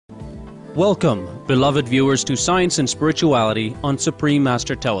Welcome, beloved viewers, to Science and Spirituality on Supreme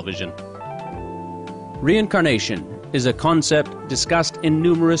Master Television. Reincarnation is a concept discussed in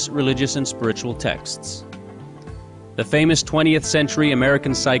numerous religious and spiritual texts. The famous 20th century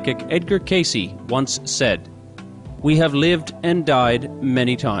American psychic Edgar Cayce once said, "We have lived and died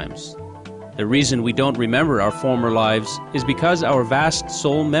many times. The reason we don't remember our former lives is because our vast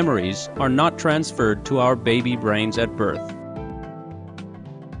soul memories are not transferred to our baby brains at birth."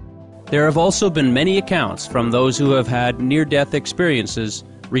 There have also been many accounts from those who have had near-death experiences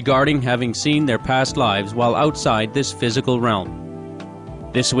regarding having seen their past lives while outside this physical realm.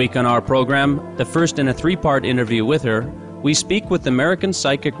 This week on our program, the first in a three-part interview with her, we speak with American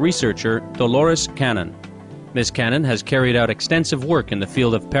psychic researcher Dolores Cannon. Ms. Cannon has carried out extensive work in the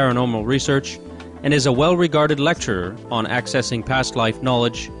field of paranormal research and is a well-regarded lecturer on accessing past life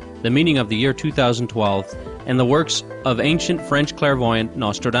knowledge, the meaning of the year 2012, and the works of ancient French clairvoyant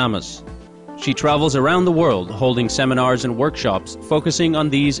Nostradamus. She travels around the world holding seminars and workshops focusing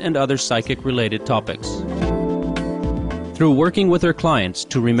on these and other psychic-related topics. Through working with her clients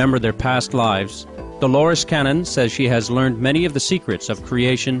to remember their past lives, Dolores Cannon says she has learned many of the secrets of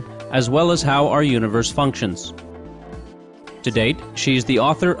creation as well as how our universe functions. To date, she is the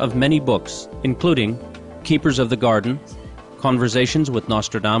author of many books, including Keepers of the Garden, Conversations with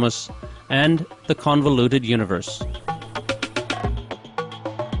Nostradamus, and The Convoluted Universe.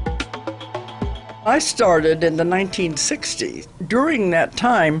 I started in the 1960s. During that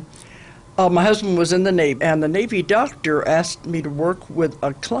time, my husband was in the Navy, and the Navy doctor asked me to work with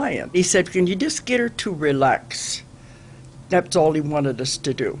a client. He said, "Can you just get her to relax?" That's all he wanted us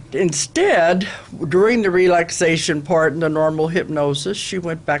to do. Instead, during the relaxation part and the normal hypnosis, she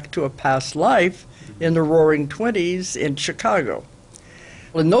went back to a past life in the Roaring '20s in Chicago.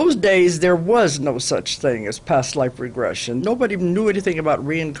 In those days, there was no such thing as past life regression. Nobody knew anything about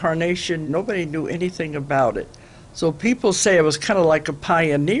reincarnation. Nobody knew anything about it. So people say I was kind of like a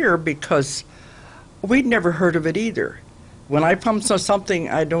pioneer because we'd never heard of it either. When I come to something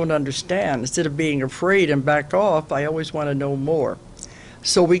I don't understand, instead of being afraid and back off, I always want to know more.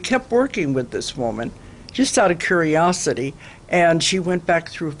 So we kept working with this woman just out of curiosity, and she went back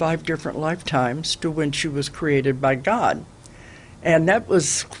through 5 different lifetimes to when she was created by God. And that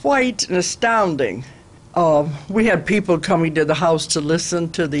was quite astounding. We had people coming to the house to listen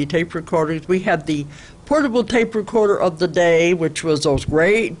to the tape recordings. We had the portable tape recorder of the day, which was those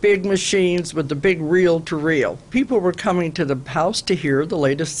great big machines with the big reel-to-reel. People were coming to the house to hear the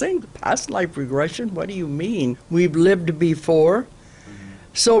latest thing. Past life regression? What do you mean? We've lived before?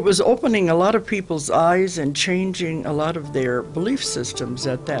 So it was opening a lot of people's eyes and changing a lot of their belief systems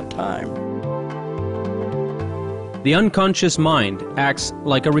at that time. The unconscious mind acts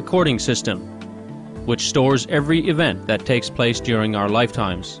like a recording system, which stores every event that takes place during our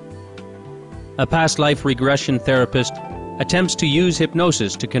lifetimes. A past life regression therapist attempts to use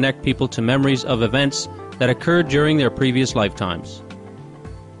hypnosis to connect people to memories of events that occurred during their previous lifetimes.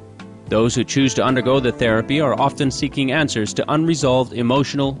 Those who choose to undergo the therapy are often seeking answers to unresolved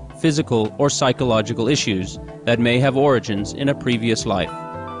emotional, physical, or psychological issues that may have origins in a previous life.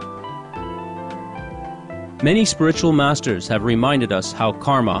 Many spiritual masters have reminded us how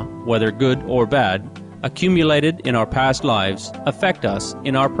karma, whether good or bad, accumulated in our past lives, affect us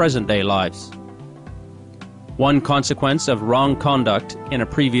in our present-day lives. One consequence of wrong conduct in a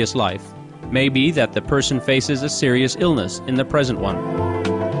previous life may be that the person faces a serious illness in the present one.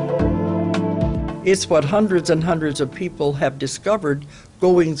 It's what hundreds and hundreds of people have discovered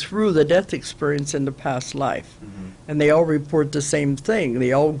going through the death experience in the past life. And they all report the same thing.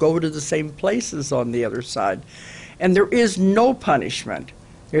 They all go to the same places on the other side. And there is no punishment.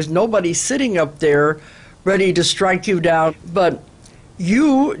 There's nobody sitting up there ready to strike you down. But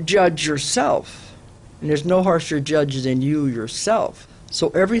you judge yourself. And there's no harsher judge than you yourself. So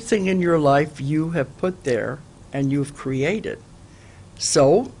everything in your life you have put there and you've created.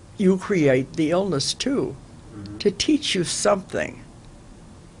 So you create the illness too, to teach you something.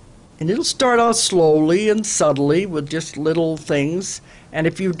 And it'll start out slowly and subtly with just little things. And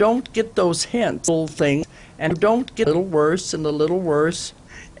if you don't get those hints, little things, and you don't get a little worse and a little worse,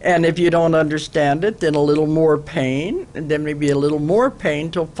 and if you don't understand it, then a little more pain, and then maybe a little more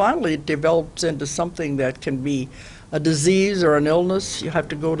pain, till finally it develops into something that can be a disease or an illness. You have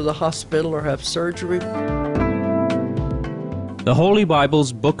to go to the hospital or have surgery. The Holy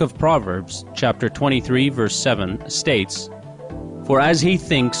Bible's Book of Proverbs, chapter 23, verse 7, states, "For as he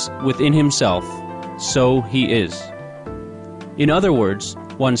thinks within himself, so he is." In other words,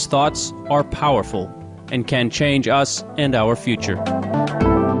 one's thoughts are powerful and can change us and our future.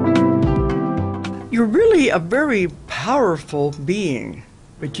 You're really a very powerful being.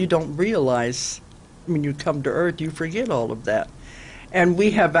 But you don't realize when you come to Earth, you forget all of that. And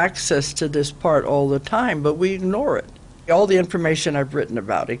we have access to this part all the time, but we ignore it. All the information I've written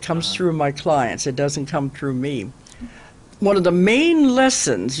about, it comes through my clients. It doesn't come through me. One of the main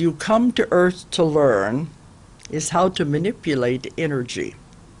lessons you come to Earth to learn is how to manipulate energy.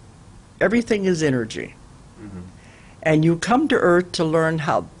 Everything is energy. And you come to Earth to learn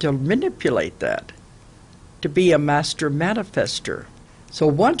how to manipulate that, to be a master manifester. So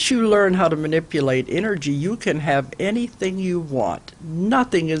once you learn how to manipulate energy, you can have anything you want.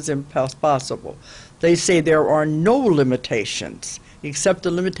 Nothing is impossible. They say there are no limitations except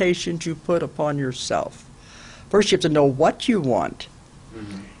the limitations you put upon yourself. First, you have to know what you want.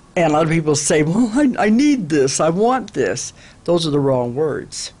 And a lot of people say, well, I need this, I want this. Those are the wrong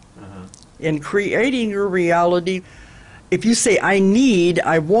words. In creating your reality, if you say, I need,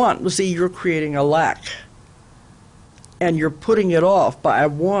 I want, well, see, you're creating a lack. And you're putting it off by, I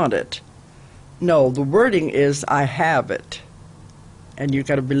want it. No, the wording is, I have it. And you've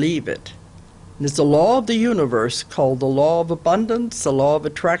got to believe it. And it's the law of the universe called the law of abundance, the law of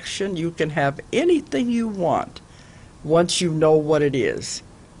attraction. You can have anything you want once you know what it is.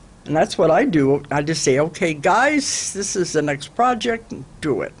 And that's what I do. I just say, okay, guys, this is the next project,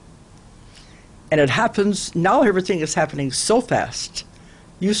 do it. And it happens, now everything is happening so fast.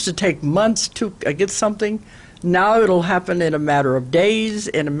 Used to take months to get something. Now it'll happen in a matter of days,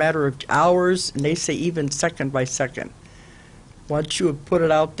 in a matter of hours, and they say even second by second. Once you have put it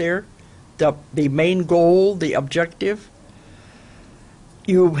out there, the main goal, the objective,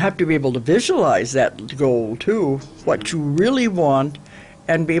 you have to be able to visualize that goal too, what you really want,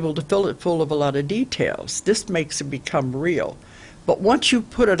 and be able to fill it full of a lot of details. This makes it become real. But once you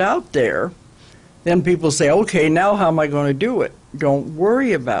put it out there, then people say, okay, now how am I going to do it? Don't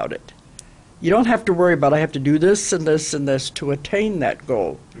worry about it. You don't have to worry about, I have to do this and this and this to attain that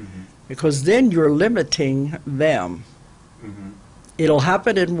goal. Because then you're limiting them. It'll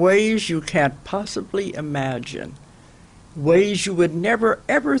happen in ways you can't possibly imagine. Ways you would never,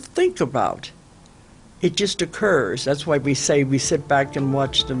 ever think about. It just occurs. That's why we say we sit back and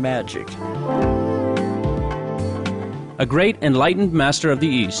watch the magic. A great enlightened master of the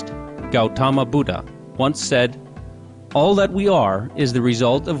East, Gautama Buddha, once said, all that we are is the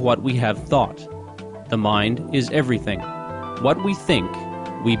result of what we have thought. The mind is everything. What we think,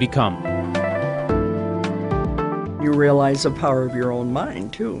 we become. You realize the power of your own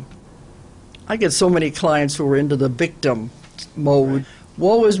mind, too. I get so many clients who are into the victim mode.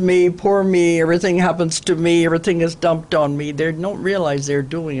 Woe is me, poor me, everything happens to me, everything is dumped on me. They don't realize they're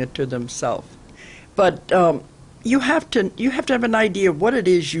doing it to themselves. But you have to have an idea of what it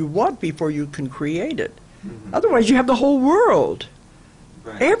is you want before you can create it. Otherwise, you have the whole world.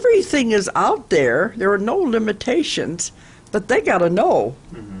 Everything is out there. There are no limitations, but they got to know.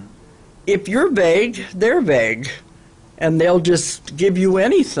 If you're vague, they're vague, and they'll just give you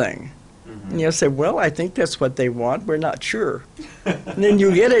anything. And you'll say, well, I think that's what they want. We're not sure. And then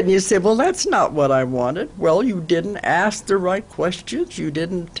you get it, and you say, well, that's not what I wanted. Well, you didn't ask the right questions. You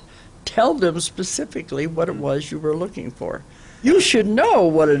didn't tell them specifically what it was you were looking for. You should know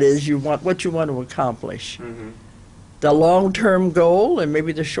what it is you want, what you want to accomplish. The long-term goal and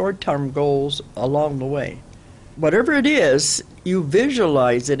maybe the short-term goals along the way. Whatever it is, you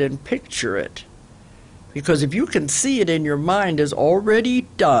visualize it and picture it. Because if you can see it in your mind as already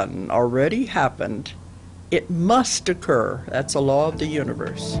done, already happened, it must occur. That's a law of the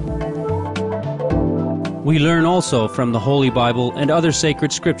universe. We learn also from the Holy Bible and other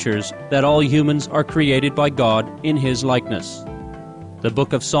sacred scriptures that all humans are created by God in His likeness. The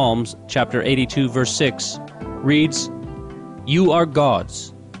book of Psalms, chapter 82, verse 6, reads, "You are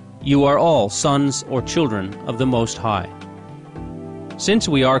gods. You are all sons or children of the Most High." Since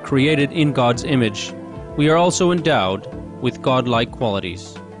we are created in God's image, we are also endowed with godlike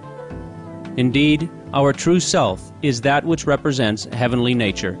qualities. Indeed, our true self is that which represents heavenly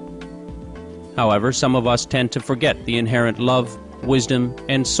nature. However, some of us tend to forget the inherent love, wisdom,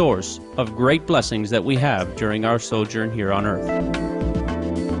 and source of great blessings that we have during our sojourn here on earth.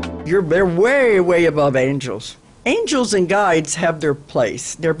 They're way, way above angels. Angels and guides have their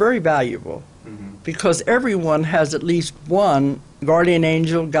place. They're very valuable because everyone has at least one guardian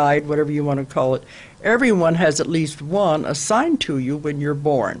angel, guide, whatever you want to call it. Everyone has at least one assigned to you when you're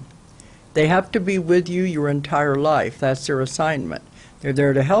born. They have to be with you your entire life. That's their assignment. They're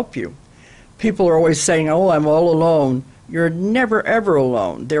there to help you. People are always saying, oh, I'm all alone. You're never, ever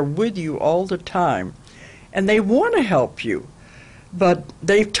alone. They're with you all the time. And they want to help you. But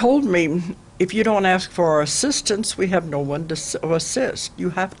they've told me, if you don't ask for our assistance, we have no one to assist. You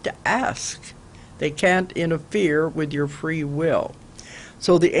have to ask. They can't interfere with your free will.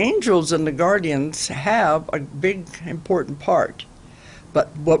 So the angels and the guardians have a big, important part.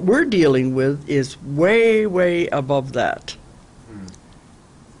 But what we're dealing with is way, way above that.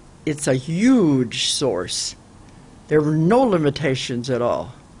 It's a huge source. There are no limitations at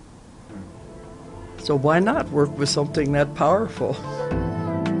all. So why not work with something that powerful?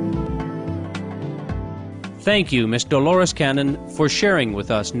 Thank you, Miss Dolores Cannon, for sharing with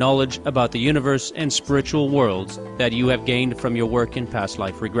us knowledge about the universe and spiritual worlds that you have gained from your work in past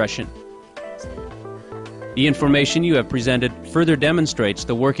life regression. The information you have presented further demonstrates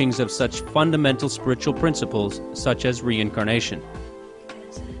the workings of such fundamental spiritual principles such as reincarnation.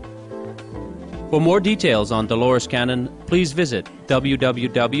 For more details on Dolores Cannon, please visit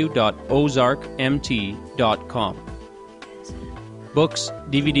www.ozarkmt.com. Books,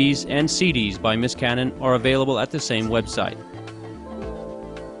 DVDs, and CDs by Miss Cannon are available at the same website.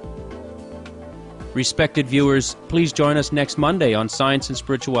 Respected viewers, please join us next Monday on Science and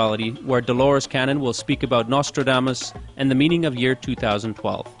Spirituality, where Dolores Cannon will speak about Nostradamus and the meaning of year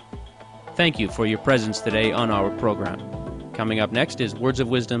 2012. Thank you for your presence today on our program. Coming up next is Words of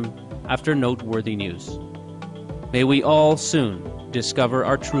Wisdom after noteworthy news. May we all soon discover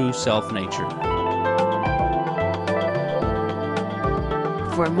our true self-nature.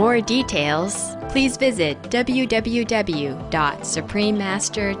 For more details, please visit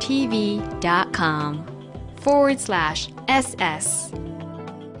www.suprememastertv.com/SS